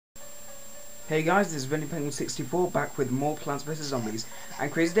Hey guys, this is VendyPenguin64 back with more Plants vs Zombies,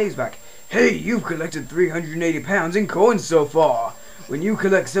 and Crazy Dave's back. Hey, you've collected 380 pounds in coins so far. When you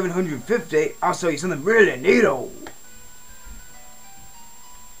collect 750, I'll show you something really neato.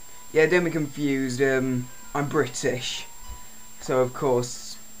 Yeah, don't be confused. I'm British, so of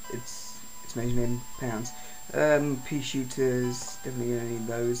course it's measured in pounds. Pea shooters, definitely gonna need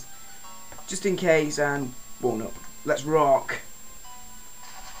those, just in case. And walnut. Let's rock.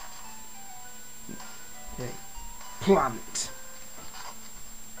 Okay. Plant.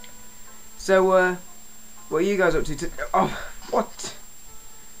 So, what are you guys up to? Oh, what?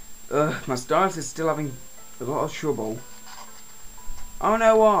 My stylus is still having a lot of trouble. I don't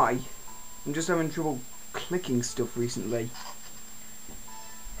know why. I'm just having trouble clicking stuff recently.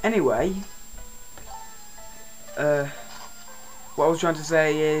 Anyway, what I was trying to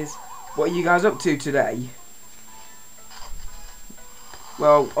say is, what are you guys up to today?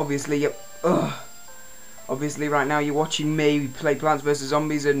 Well, obviously, obviously right now you're watching me play Plants vs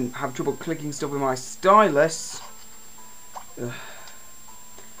Zombies and have trouble clicking stuff with my stylus.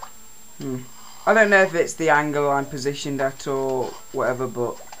 I don't know if it's the angle I'm positioned at or whatever,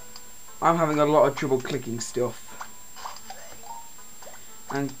 but I'm having a lot of trouble clicking stuff.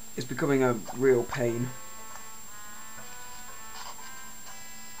 And it's becoming a real pain.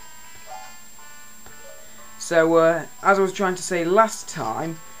 So, as I was trying to say last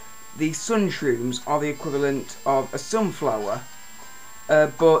time, the sun shrooms are the equivalent of a sunflower,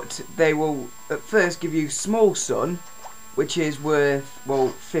 but they will at first give you small sun, which is worth, well,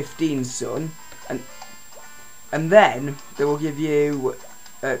 15 sun, and then they will give you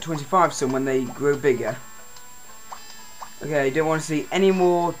 25 sun when they grow bigger. Okay, don't want to see any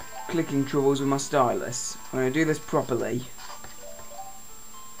more clicking troubles with my stylus. I'm going to do this properly.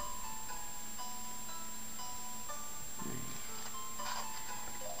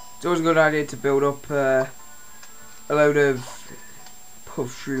 It's always a good idea to build up a load of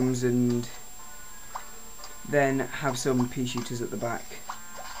puff shrooms and then have some pea shooters at the back.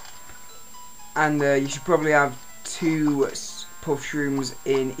 And you should probably have 2 puff shrooms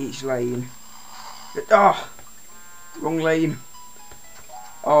in each lane. Oh! Wrong lane.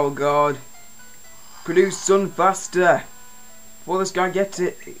 Oh god. Produce sun faster before this guy gets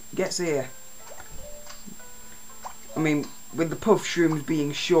here. I mean, with the puff shrooms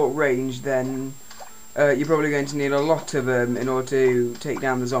being short range, then you're probably going to need a lot of them in order to take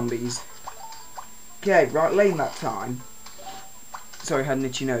down the zombies. Okay, right lane that time. Sorry, I had an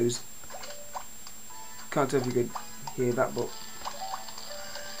itchy nose. Can't tell if you could hear that, but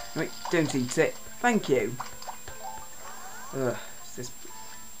wait, don't eat it. Thank you.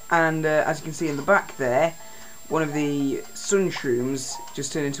 And as you can see in the back there, one of the sun shrooms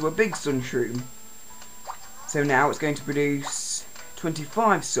just turned into a big sun shroom. So now it's going to produce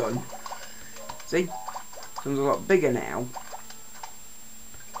 25 sun. See? Sun's a lot bigger now.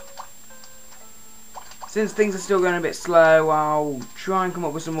 Since things are still going a bit slow, I'll try and come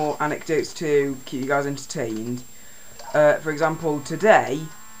up with some more anecdotes to keep you guys entertained. For example, today,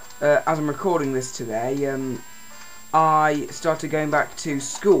 as I'm recording this today, I started going back to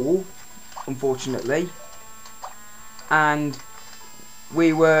school, unfortunately, and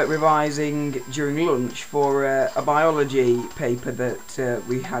we were revising during lunch for a biology paper that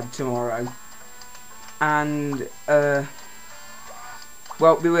we had tomorrow. And,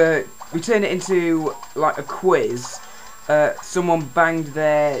 well, we turned it into like a quiz. Someone banged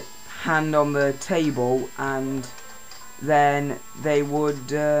their hand on the table and then they would,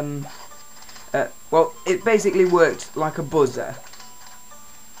 well, it basically worked like a buzzer.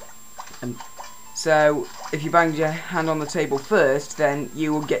 So, if you banged your hand on the table first, then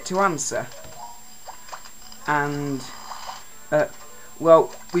you will get to answer. And,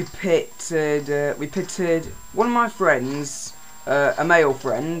 well, we pitted one of my friends, a male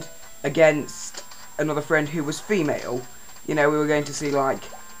friend, against another friend who was female. You know, we were going to see, like,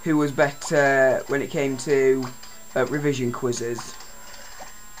 who was better when it came to revision quizzes.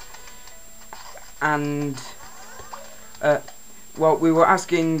 And, well, we were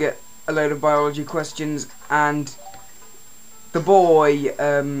asking a load of biology questions, and the boy,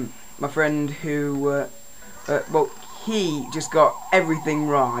 my friend who, well, he just got everything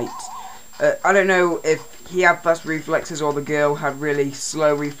right. I don't know if he had fast reflexes or the girl had really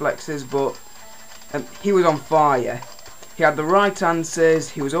slow reflexes, but he was on fire. He had the right answers,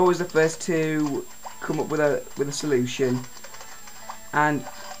 he was always the first to come up with a solution, and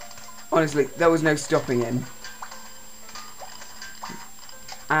honestly, there was no stopping him.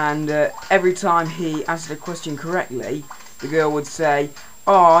 And every time he answered a question correctly, the girl would say,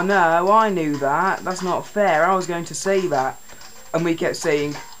 "Oh no, I knew that. That's not fair. I was going to say that." And we kept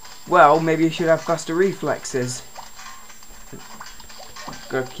saying, well, maybe you should have faster reflexes.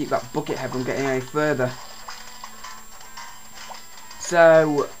 Gotta keep that bucket head from getting any further.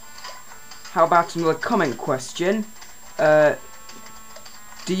 So, how about another comment question? Do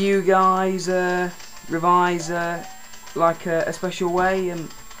you guys revise like a special way? And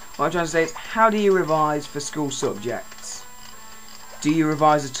what I'm trying to say is, how do you revise for school subjects? Do you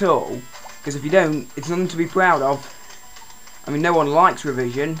revise at all? Because if you don't, it's nothing to be proud of. I mean, no one likes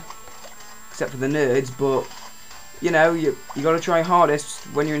revision, except for the nerds, but, you know, you got to try hardest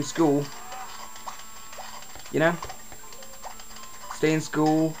when you're in school. You know? Stay in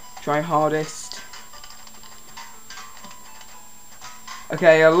school, try hardest.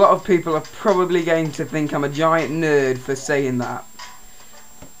 Okay, a lot of people are probably going to think I'm a giant nerd for saying that.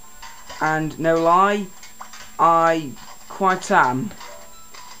 And no lie, I quite am.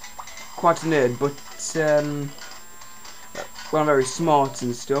 Quite a nerd, but well, I'm very smart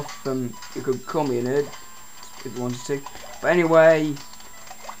and stuff. You could call me a nerd if you wanted to. But anyway,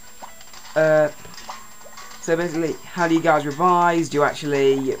 so basically, how do you guys revise? Do you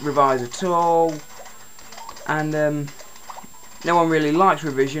actually revise at all? And no one really likes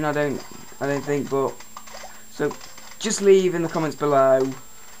revision, I don't think. But so just leave in the comments below.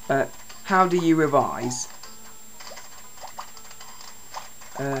 How do you revise?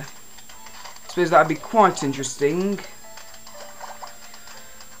 I suppose that'd be quite interesting.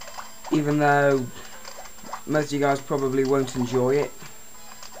 Even though most of you guys probably won't enjoy it.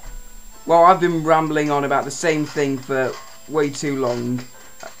 Well, I've been rambling on about the same thing for way too long.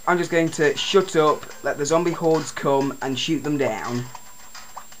 I'm just going to shut up, let the zombie hordes come and shoot them down.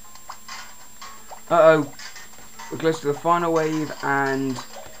 Uh-oh. We're close to the final wave, and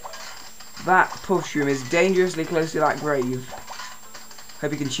that pushroom is dangerously close to that grave.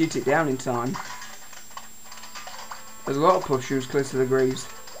 Hope you can shoot it down in time. There's a lot of pushrooms close to the graves.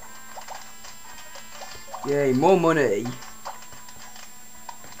 Yay, more money.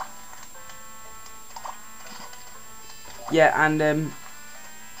 Yeah, and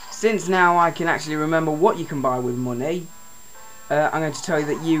since now I can actually remember what you can buy with money, I'm going to tell you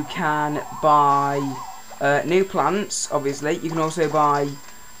that you can buy new plants, obviously. You can also buy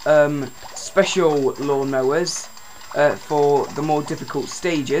special lawnmowers for the more difficult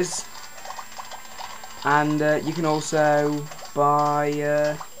stages. And you can also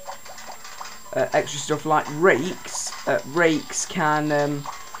buy extra stuff like rakes. Rakes can,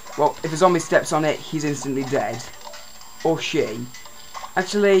 well, if a zombie steps on it, he's instantly dead. Or she.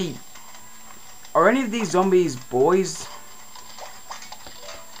 Actually, are any of these zombies boys?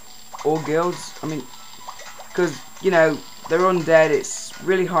 Or girls? I mean, because, you know, they're undead, it's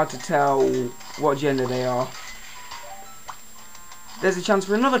really hard to tell what gender they are. There's a chance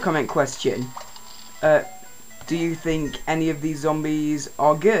for another comment question. Do you think any of these zombies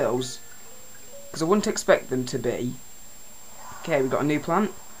are girls? Because I wouldn't expect them to be. Okay, we've got a new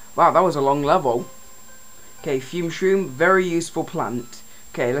plant. Wow, that was a long level. Okay, fume shroom, very useful plant.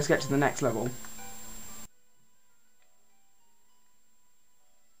 Okay, let's get to the next level.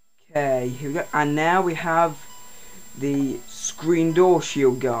 Okay, here we go. And now we have the screen door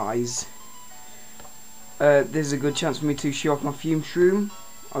shield, guys. This is a good chance for me to show off my fume shroom.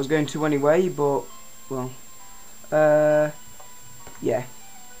 I was going to anyway, but, well, yeah.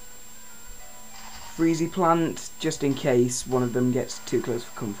 Freezy plant, just in case one of them gets too close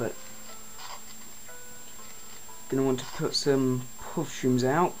for comfort. Gonna want to put some puff shrooms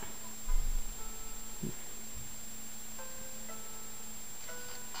out.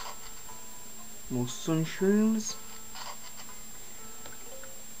 More sun shrooms.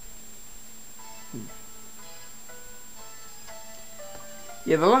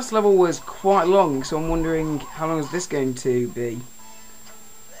 Yeah, the last level was quite long, so I'm wondering how long is this going to be.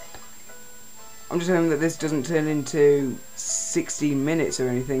 I'm just hoping that this doesn't turn into 16 minutes or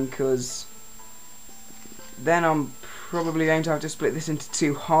anything, because then I'm probably going to have to split this into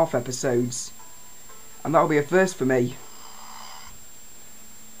 2 half episodes, and that'll be a first for me.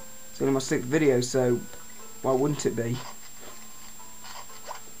 It's only my 6th video, so why wouldn't it be?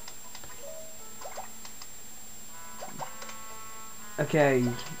 Okay,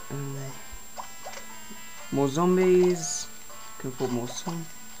 more zombies. Can afford more sun.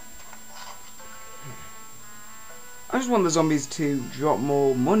 I just want the zombies to drop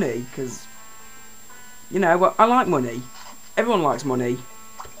more money, because, you know, well, I like money. Everyone likes money.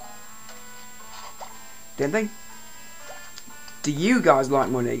 Don't they? Do you guys like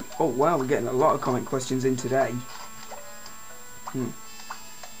money? Oh wow, we're getting a lot of comment questions in today.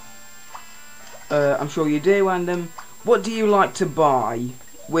 I'm sure you do. And what do you like to buy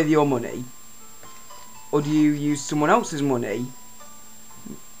with your money? Or do you use someone else's money?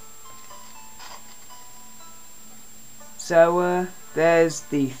 So, there's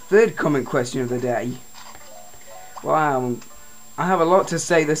the third comment question of the day. Wow, I have a lot to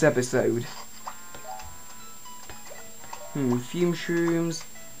say this episode. Fume shrooms.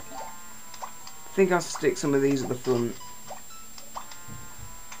 I think I'll stick some of these at the front.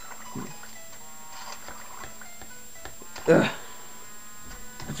 The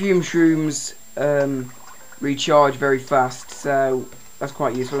fume shrooms recharge very fast, so that's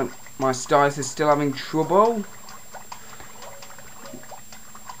quite useful. My stylus is still having trouble.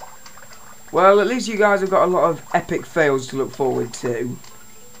 Well, at least you guys have got a lot of epic fails to look forward to,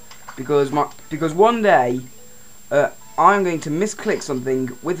 because one day I'm going to misclick something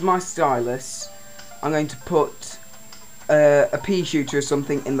with my stylus. I'm going to put a pea shooter or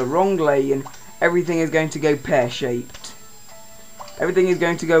something in the wrong lane. Everything is going to go pear-shaped. Everything is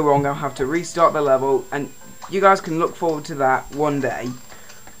going to go wrong. I'll have to restart the level, and you guys can look forward to that one day.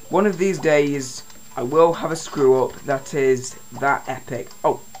 One of these days, I will have a screw-up that is that epic.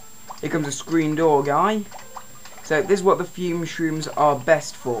 Oh, here comes a screen door guy. So this is what the fume shrooms are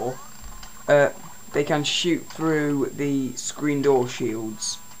best for. They can shoot through the screen door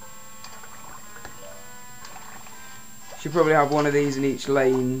shields. Should probably have one of these in each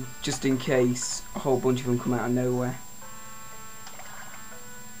lane, just in case a whole bunch of them come out of nowhere.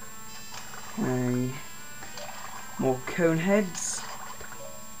 Okay. More cone heads.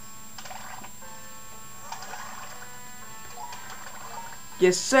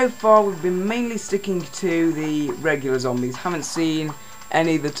 Yes, so far we've been mainly sticking to the regular zombies. Haven't seen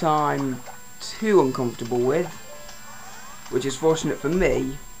any that I'm too uncomfortable with, which is fortunate for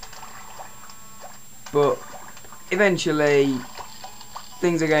me. But eventually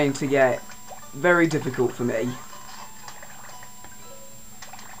things are going to get very difficult for me,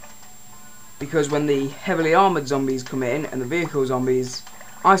 because when the heavily armoured zombies come in and the vehicle zombies,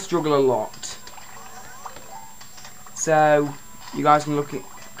 I struggle a lot. So you guys can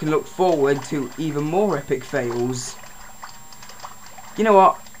look forward to even more epic fails. You know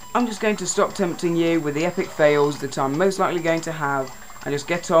what? I'm just going to stop tempting you with the epic fails that I'm most likely going to have, and just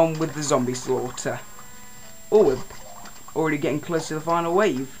get on with the zombie slaughter. Oh, we're already getting close to the final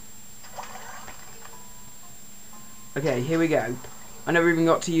wave. Okay, here we go. I never even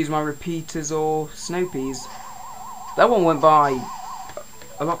got to use my repeaters or snow peas. That one went by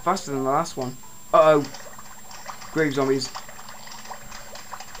a lot faster than the last one. Uh-oh. Grave zombies.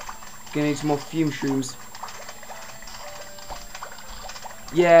 Gonna need some more fume shrooms.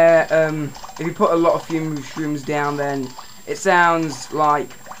 Yeah, if you put a lot of fume shrooms down, then it sounds like,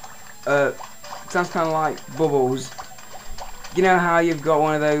 kind of like bubbles. You know how you've got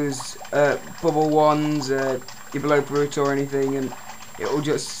one of those bubble ones, you blow through it or anything, and it'll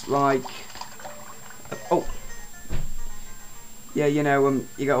just like, oh, yeah, you know,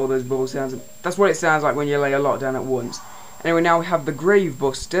 you got all those bubble sounds. That's what it sounds like when you lay a lot down at once. Anyway, now we have the Grave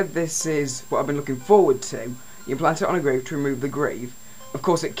Buster. This is what I've been looking forward to. You plant it on a grave to remove the grave. Of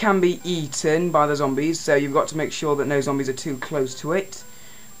course, it can be eaten by the zombies, so you've got to make sure that no zombies are too close to it.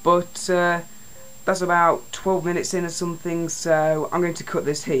 But that's about 12 minutes in or something, so I'm going to cut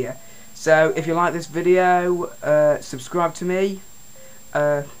this here. So if you like this video, subscribe to me.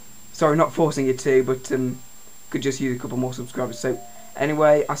 Sorry, not forcing you to, but could just use a couple more subscribers. So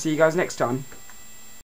anyway, I'll see you guys next time.